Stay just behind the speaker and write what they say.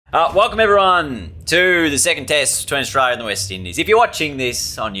Welcome everyone to the second test between Australia and the West Indies. If you're watching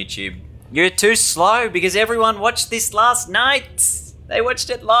this on YouTube, you're too slow because everyone watched this last night. They watched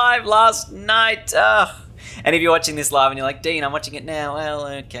it live last night. And if you're watching this live and you're like, Dean, I'm watching it now. Well,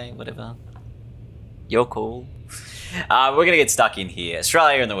 okay, whatever. You're cool. We're going to get stuck in here.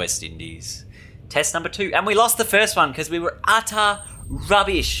 Australia and the West Indies. Test number 2. And we lost the first one because we were utter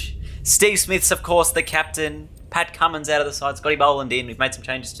rubbish. Steve Smith's, of course, the captain. Pat Cummins out of the side. Scotty Boland in. We've made some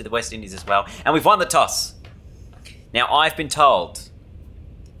changes to the West Indies as well. And we've won the toss. Now, I've been told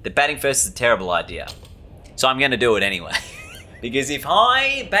that batting first is a terrible idea. So I'm going to do it anyway. Because if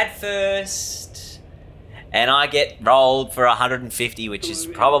I bat first and I get rolled for 150, which is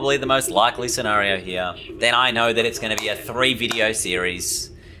probably the most likely scenario here, then I know that it's going to be a 3-video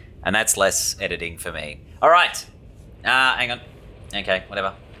series. And that's less editing for me. All right. Hang on. Okay,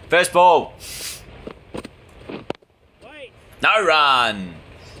 whatever. First ball. No run.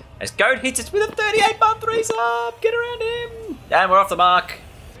 As Goat hits us with a 38-ball threes-up. Get around him. And we're off the mark.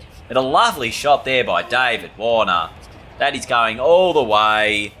 And a lovely shot there by David Warner. That is going all the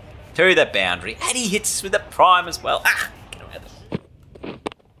way to the boundary. And he hits us with a prime as well. Get around him.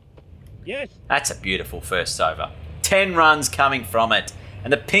 Yes. That's a beautiful first over. 10 runs coming from it.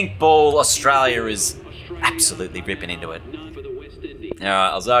 And the pink ball, Australia is absolutely ripping into it. All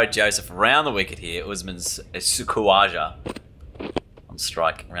right, Alzaro Joseph around the wicket here. Usman's Sukuwaja on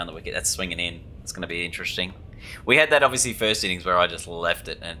strike around the wicket. That's swinging in. It's going to be interesting. We had that obviously first innings where I just left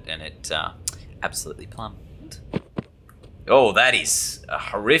it and it absolutely plumbed. Oh, that is a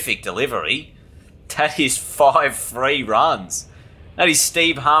horrific delivery. That is 5 free runs. That is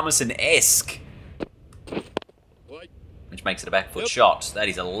Steve Harmison-esque. Which makes it a back foot shot. That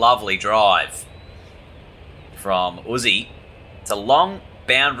is a lovely drive from Uzi. It's a long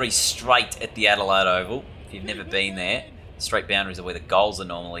boundary straight at the Adelaide Oval. If you've never been there, straight boundaries are where the goals are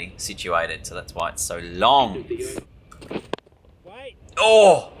normally situated, so that's why it's so long.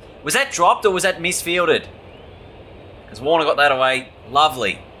 Oh! Was that dropped or was that misfielded? Because Warner got that away.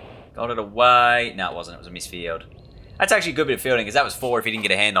 Lovely. Got it away. No, it wasn't. It was a misfield. That's actually a good bit of fielding because that was 4 if he didn't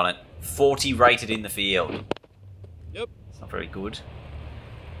get a hand on it. 40 rated in the field. Yep. It's not very good.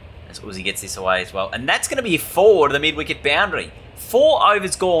 As Uzi gets this away as well. And that's going to be 4 to the mid-wicket boundary. 4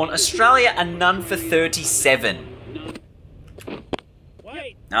 overs gone. Australia are none for 37.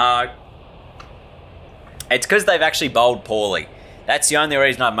 No. It's because they've actually bowled poorly. That's the only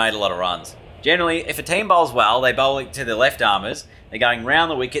reason I've made a lot of runs. Generally, if a team bowls well, they bowl it to the left armers. They're going round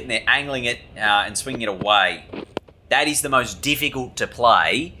the wicket and they're angling it and swinging it away. That is the most difficult to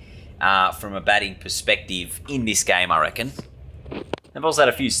play from a batting perspective in this game, I reckon. They've also had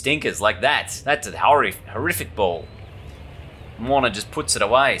a few stinkers like that. That's a horrific ball. Warner just puts it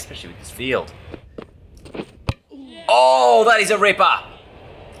away, especially with this field. Oh, that is a ripper.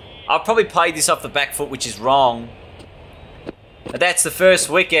 I've probably played this off the back foot, which is wrong. But that's the first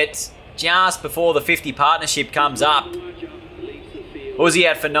wicket just before the 50 partnership comes up. Uzi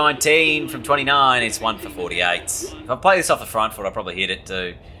out for 19 from 29. It's 1 for 48. If I play this off the front foot, I'll probably hit it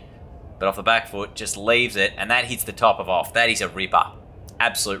too. But off the back foot, just leaves it, and that hits the top of off. That is a ripper.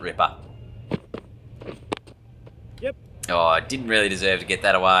 Absolute ripper. Yep. Oh, I didn't really deserve to get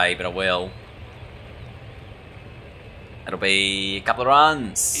that away, but I will. That'll be a couple of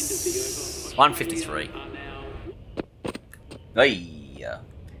runs. 153. Hey.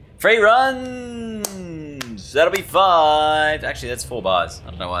 3 runs. That'll be 5. Actually, that's 4 bars. I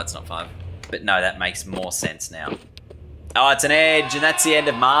don't know why it's not 5. But no, that makes more sense now. Oh, it's an edge, and that's the end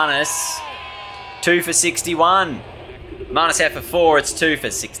of Marnus. 2 for 61. Marnus out for 4. It's 2 for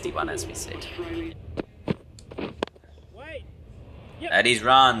 61, as we said. That is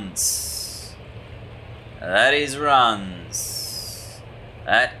runs. That is runs.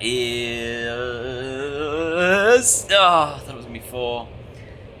 That is... Oh, I thought it was going to be 4.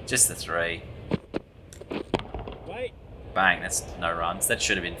 Just the 3. Bang, that's no runs. That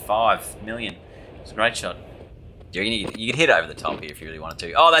should have been 5 million. It's a great shot. You could hit it over the top here if you really wanted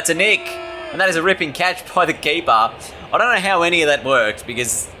to. Oh, that's a nick! And that is a ripping catch by the keeper. I don't know how any of that worked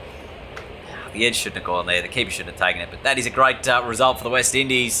because the edge shouldn't have gone there. The keeper shouldn't have taken it. But that is a great result for the West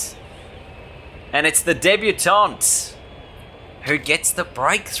Indies. And it's the debutant who gets the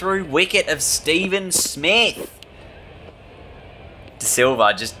breakthrough wicket of Stephen Smith. De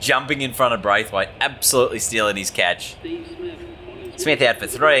Silva just jumping in front of Braithwaite, absolutely stealing his catch. Smith out for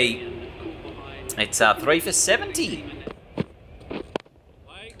 3. It's 3 for 70.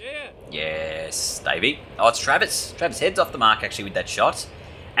 Yes, Davey. Oh, it's Travis. Travis heads off the mark actually with that shot.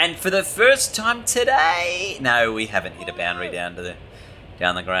 And for the first time today... No, we haven't hit a boundary down the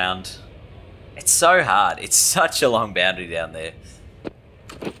ground. It's so hard. It's such a long boundary down there.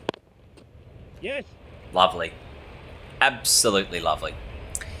 Yes. Lovely. Absolutely lovely.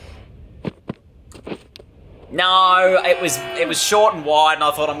 No, it was short and wide, and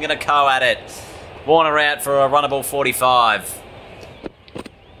I thought I'm going to go at it. Warner out for a runnable 45.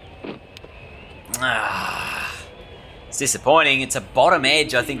 It's disappointing. It's a bottom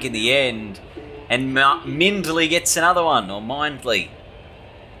edge, I think, in the end. And Mindley gets another one, or Mindley.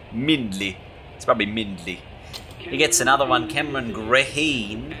 Mindley. It's probably Mindley. He gets another one. Cameron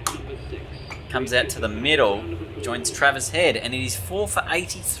Green comes out to the middle, joins Travis Head, and it is 4 for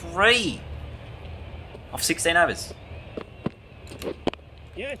 83 off 16 overs.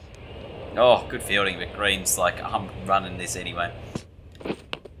 Yes. Oh, good fielding, but Green's like, I'm running this anyway.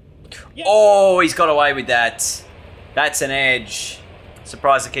 Oh, he's got away with that. That's an edge.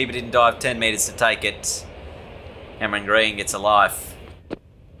 Surprised the keeper didn't dive 10 metres to take it. Cameron Green gets a life.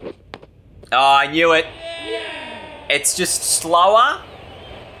 Oh, I knew it. It's just slower.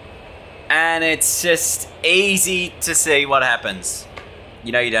 And it's just easy to see what happens.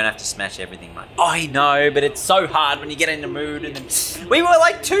 You know you don't have to smash everything, mate. I know, but it's so hard when you get in the mood. And then we were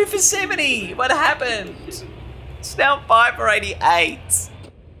like 2 for 70. What happened? It's now 5 for 88.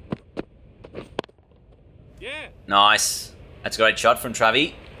 Yeah. Nice. That's a great shot from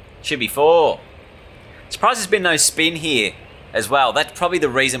Travi. Should be 4. Surprised there's been no spin here as well. That's probably the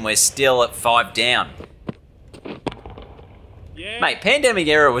reason we're still at 5 down. Yeah. Mate, pandemic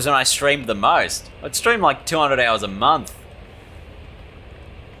era was when I streamed the most. I'd stream like 200 hours a month.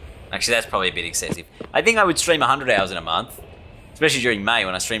 Actually, that's probably a bit excessive. I think I would stream 100 hours in a month. Especially during May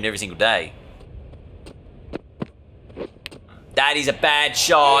when I streamed every single day. That is a bad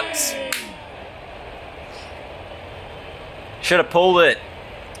shot. Should have pulled it.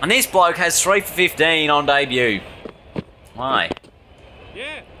 And this bloke has 3 for 15 on debut. Why?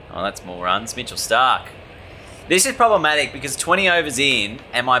 Yeah. Oh, that's more runs. Mitchell Starc. This is problematic because 20 overs in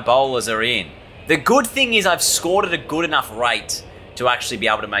and my bowlers are in. The good thing is I've scored at a good enough rate to actually be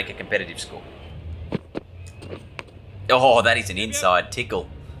able to make a competitive score. Oh, that is an inside tickle.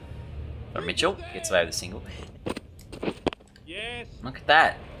 But Mitchell gets away with a single. Yes. Look at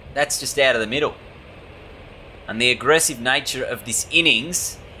that. That's just out of the middle. And the aggressive nature of this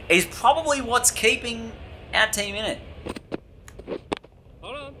innings is probably what's keeping our team in it.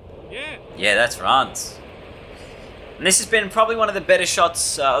 Hold on. Yeah. Yeah, that's runs. And this has been probably one of the better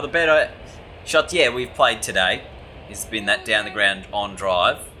shots, or the better shots, yeah, we've played today. It's been that down the ground on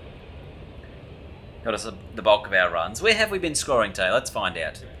drive. Got us the bulk of our runs. Where have we been scoring today? Let's find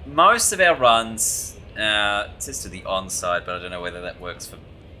out. Most of our runs, it says to the onside, but I don't know whether that works for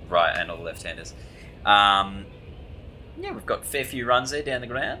right and or left-handers. Yeah, we've got a fair few runs there down the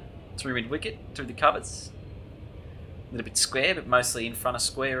ground. Through mid-wicket, through the covers. A little bit square, but mostly in front of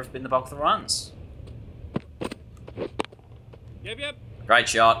square have been the bulk of the runs. Yep. Great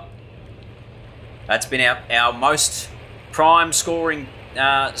shot. That's been our most prime scoring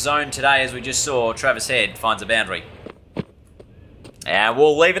zone today, as we just saw. Travis Head finds a boundary. And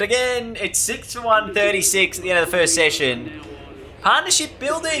we'll leave it again. It's 6 for 136 at the end of the first session. Partnership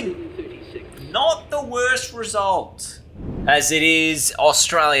building. Not the worst result. As it is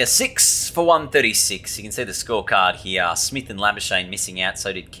Australia 6 for 136. You can see the scorecard here. Smith and Labuschagne missing out.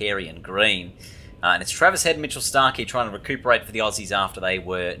 So did Carey and Green. And it's Travis Head and Mitchell Starc here trying to recuperate for the Aussies after they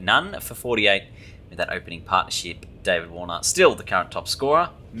were none for 48 with that opening partnership. David Warner still the current top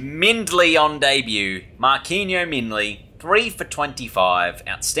scorer. Mindley on debut. Marquinhos Mindley, 3 for 25.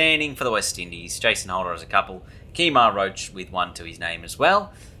 Outstanding for the West Indies. Jason Holder has a couple. Kemar Roach with 1 to his name as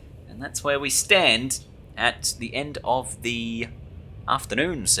well. And that's where we stand at the end of the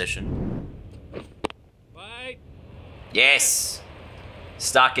afternoon session. Wait. Yes.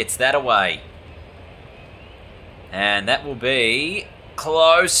 Starc gets that away. And that will be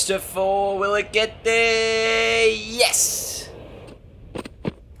close to 4. Will it get there? Yes.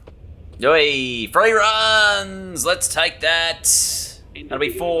 Oi, 3 runs. Let's take that. That'll be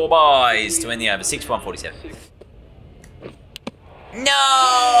 4 byes to end the over. 6 for 147.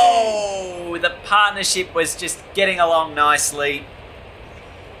 No! The partnership was just getting along nicely.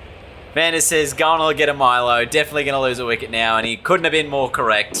 Vander says, go on, I'll get a Milo. Definitely going to lose a wicket now, and he couldn't have been more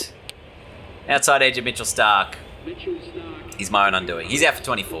correct. Outside edge of Mitchell Starc. He's my own undoing. He's out for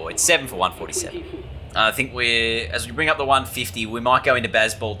 24. It's 7 for 147. I think as we bring up the 150, we might go into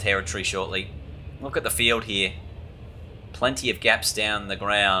Bazball territory shortly. Look at the field here. Plenty of gaps down the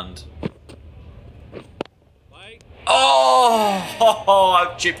ground. Oh,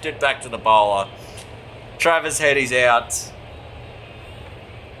 I've chipped it back to the bowler. Travis Head is out.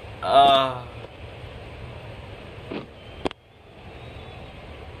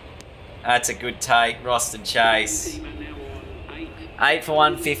 That's a good take, Roston Chase. 8 for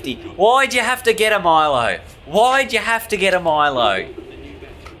 150. Why'd you have to get a Milo? Why'd you have to get a Milo?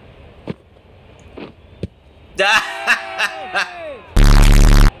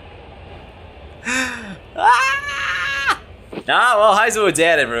 Well, Hazelwood's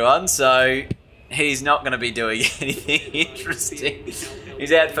out, everyone, so he's not going to be doing anything interesting.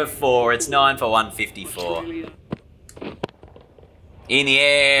 He's out for 4. It's 9 for 154. In the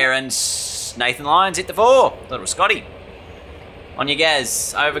air, and Nathan Lyons hit the 4. Thought it was Scotty. On your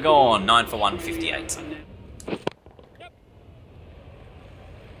Gaz, overgone, 9 for 158.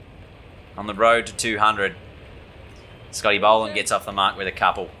 On the road to 200. Scotty Boland gets off the mark with a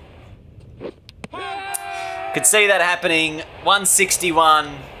couple. Could see that happening.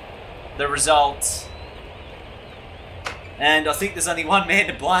 161, the result. And I think there's only one man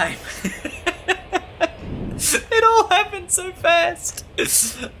to blame. It all happened so fast.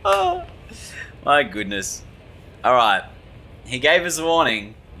 Oh, my goodness. All right. He gave us a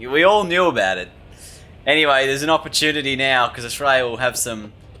warning. We all knew about it. Anyway, there's an opportunity now because Australia will have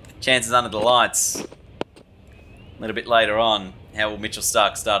some chances under the lights. A little bit later on. How will Mitchell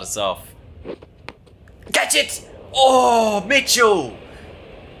Stark start us off? Catch it! Oh, Mitchell!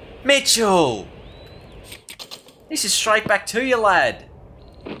 Mitchell! This is straight back to you, lad.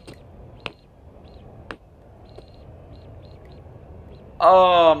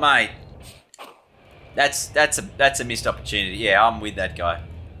 Oh, mate. That's a missed opportunity. Yeah, I'm with that guy.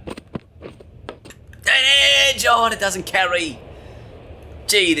 John, it doesn't carry.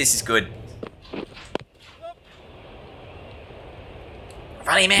 Gee, this is good.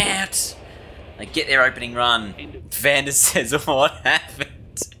 Run him out. They get their opening run. Vander says, what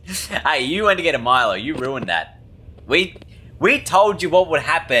happened? Hey, you went to get a Milo. You ruined that. We told you what would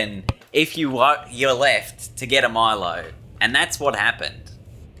happen if you left to get a Milo. And that's what happened.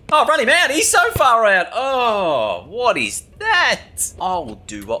 Oh, run him out. He's so far out. Oh, what is that? I will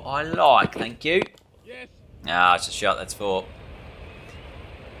do what I like. Thank you. Yes. Ah, it's a shot. That's 4.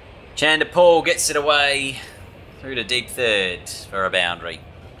 Chander Paul gets it away through to deep third for a boundary.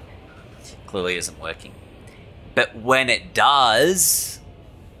 Clearly isn't working. But when it does...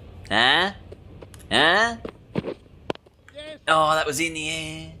 Huh? Huh? Yes. Oh, that was in the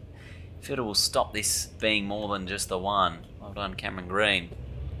air. Fiddle will stop this being more than just the one. Well done, Cameron Green.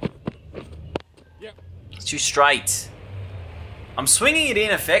 Yep. It's too straight. I'm swinging it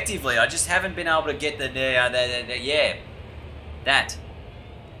in effectively. I just haven't been able to get yeah. That.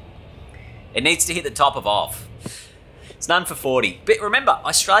 It needs to hit the top of off. It's none for 40. But remember,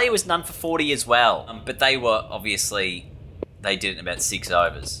 Australia was none for 40 as well. But they were, obviously, they did it in about 6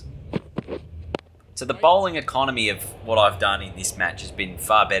 overs. So the bowling economy of what I've done in this match has been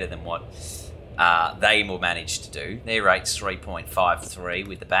far better than what they will manage to do. Their rate's 3.53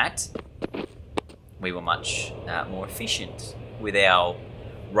 with the bat. We were much more efficient with our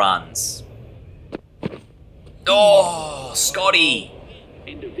runs. Oh, Scotty!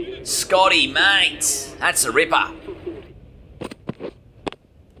 Scotty, mate! That's a ripper.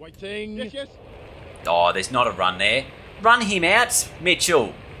 Waiting. Yes, yes. Oh, there's not a run there. Run him out,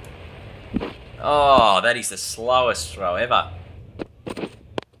 Mitchell. Oh, that is the slowest throw ever.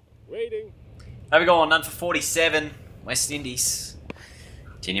 Waiting. Over go on, none for 47. West Indies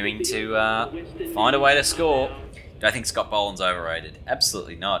continuing to find a way to score. Do I think Scott Boland's overrated?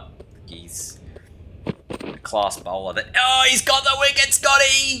 Absolutely not. He's a class bowler. Oh, he's got the wicket,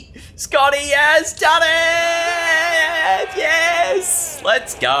 Scotty! Scotty has done it! Yes!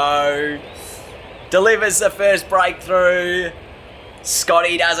 Let's go. Delivers the first breakthrough.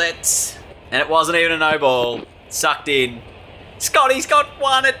 Scotty does it. And it wasn't even a no ball. Sucked in. Scotty's got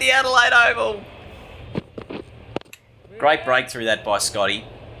one at the Adelaide Oval. Great breakthrough that by Scotty.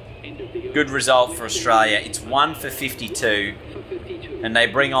 Good result for Australia. It's 1 for 52. And they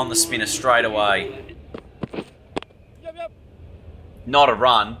bring on the spinner straight away. Yep, yep. Not a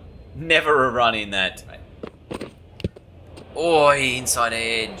run. Never a run in that. Oh, inside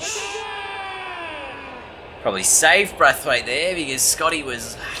edge. Probably saved Brathwaite there because Scotty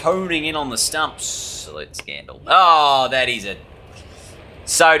was honing in on the stumps. Absolute scandal. Oh, that is it.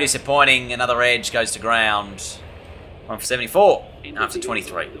 So disappointing. Another edge goes to ground. 1 for 74 after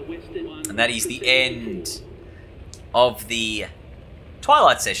 23. And that is the end of the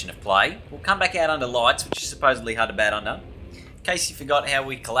twilight session of play. We'll come back out under lights, which is supposedly hard to bat under. In case you forgot how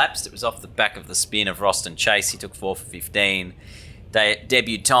we collapsed, it was off the back of the spin of Roston Chase. He took 4 for 15.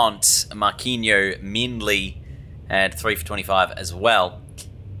 Debutant Marquinhos Mindley had 3 for 25 as well.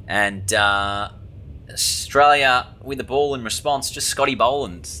 And Australia with the ball in response, just Scotty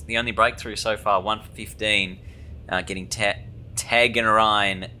Boland, the only breakthrough so far, 1 for 15, getting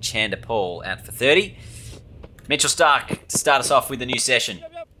Taganarayan Chanderpaul out for 30. Mitchell Stark to start us off with the new session.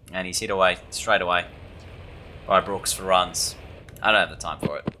 And he's hit away, straight away, by Brooks for runs. I don't have the time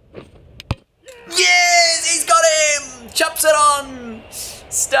for it. Yes! He's got him! Chops it on!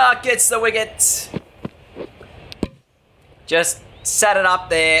 Stark gets the wicket. Just sat it up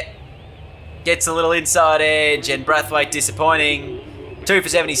there. Gets a little inside edge, and Brathwaite disappointing. 2 for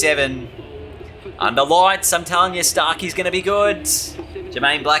 77. Under lights, I'm telling you, Starkey's going to be good.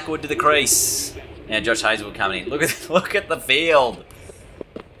 Jermaine Blackwood to the crease. Now Josh Hazelwood coming in. Look at the field.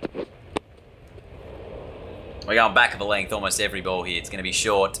 We're going back of the length almost every ball here. It's going to be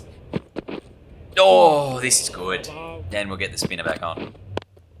short. Oh, this is good. Then we'll get the spinner back on.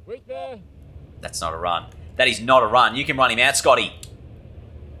 That's not a run. That is not a run. You can run him out, Scotty.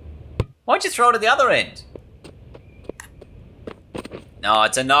 Why'd you throw it at the other end? No,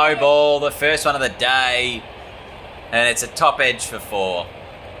 it's a no ball. The first one of the day. And it's a top edge for 4.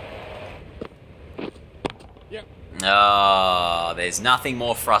 Oh, there's nothing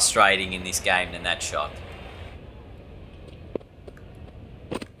more frustrating in this game than that shot.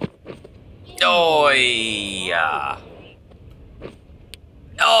 Oh, yeah.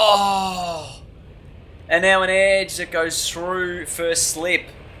 Oh! And now an edge that goes through first slip.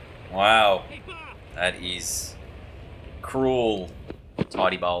 Wow. That is cruel.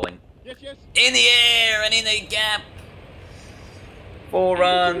 Tidy bowling. In the air and in the gap. 4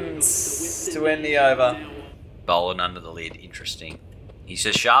 runs to end the over. Bowling under the lid. Interesting. He's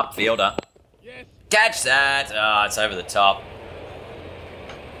a sharp fielder. Catch that. Oh, it's over the top.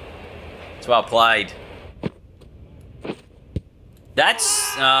 It's well played.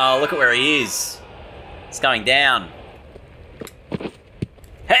 That's... Oh, look at where he is. It's going down.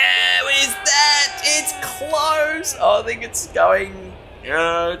 How is that? It's close. Oh, I think it's going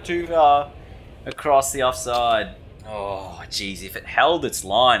too far across the offside. Oh, geez. If it held its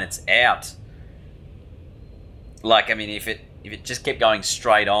line, it's out. Like, I mean, if it just kept going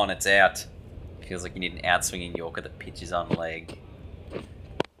straight on, it's out. Feels like you need an outswinging Yorker that pitches on leg.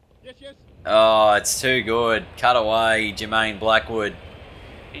 Oh, it's too good. Cut away, Jermaine Blackwood.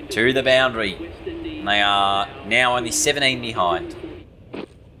 To the boundary. And they are now only 17 behind.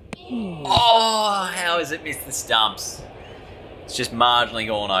 Oh, how has it missed the stumps? It's just marginally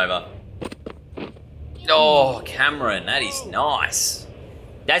gone over. Oh, Cameron, that is nice.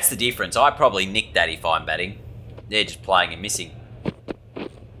 That's the difference. I probably nick that if I'm batting. They're just playing and missing.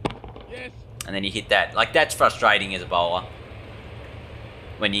 And then you hit that. Like, that's frustrating as a bowler.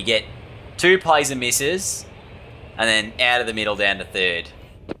 When you get 2 plays and misses, and then out of the middle down to third.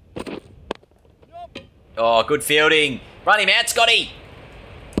 Oh, good fielding. Run him out, Scotty.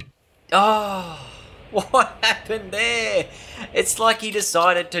 Oh, what happened there? It's like he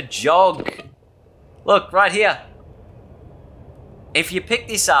decided to jog. Look, right here. If you pick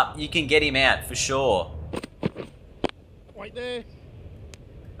this up, you can get him out for sure. Right there.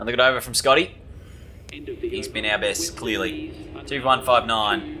 Another good over from Scotty. He's been our best, clearly.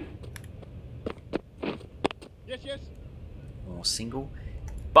 2-1-5-9. Yes. More single.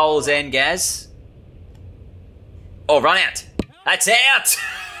 Bowler's end, Gaz. Oh, run out. That's out.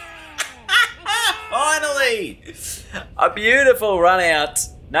 Finally. A beautiful run out.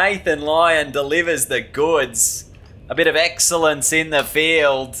 Nathan Lyon delivers the goods. A bit of excellence in the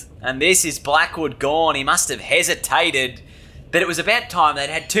field. And this is Blackwood gone. He must have hesitated. But it was about time. They'd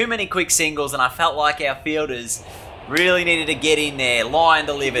had too many quick singles, and I felt like our fielders really needed to get in there. Lyon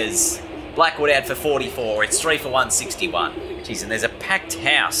delivers. Blackwood out for 44. It's 3 for 161. Jeez, and there's a packed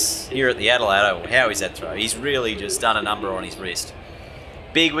house here at the Adelaide. Oh, how is that throw? He's really just done a number on his wrist.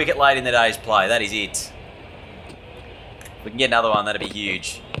 Big wicket late in the day's play. That is it. If we can get another one, that'd be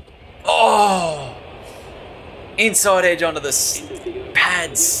huge. Oh! Inside edge onto the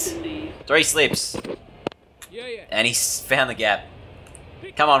pads. 3 slips. And he's found the gap.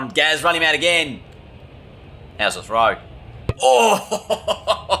 Come on, Gaz, run him out again. How's the throw? Oh!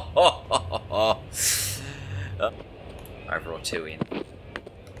 Overall 2 in.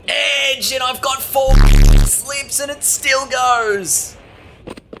 Edge, and I've got 4 slips, and it still goes.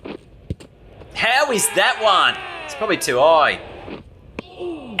 How is that one? It's probably too high.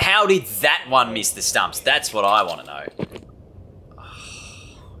 How did that one miss the stumps? That's what I want to know.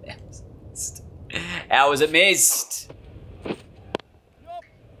 How was it missed?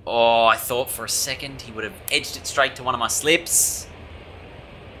 Oh, I thought for a second he would have edged it straight to one of my slips.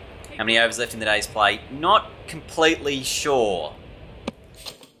 How many overs left in the day's play? Not completely sure.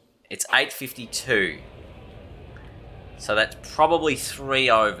 It's 8:52. So that's probably 3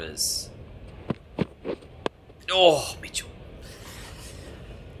 overs. Oh, Mitchell.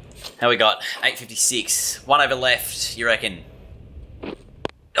 How we got? 8:56. 1 over left, you reckon?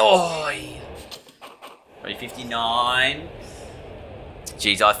 Oh, 3:59.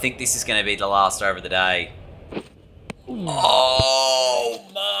 Jeez, I think this is going to be the last over of the day. Oh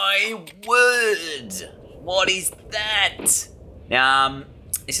my word! What is that? Now,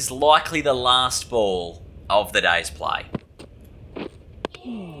 this is likely the last ball of the day's play.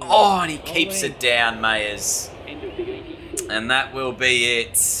 Oh, and he keeps it down, Mayers. And that will be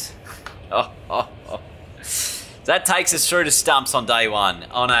it. So that takes us through to stumps on day one.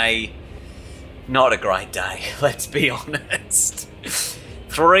 On a not a great day, let's be honest.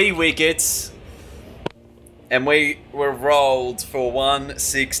 3 wickets. And we were rolled for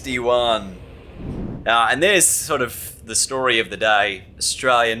 161. And there's sort of the story of the day.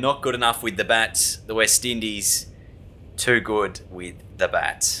 Australia not good enough with the bat. The West Indies too good with the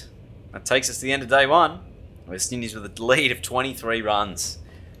bat. That takes us to the end of day one. West Indies with a lead of 23 runs.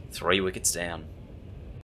 3 wickets down.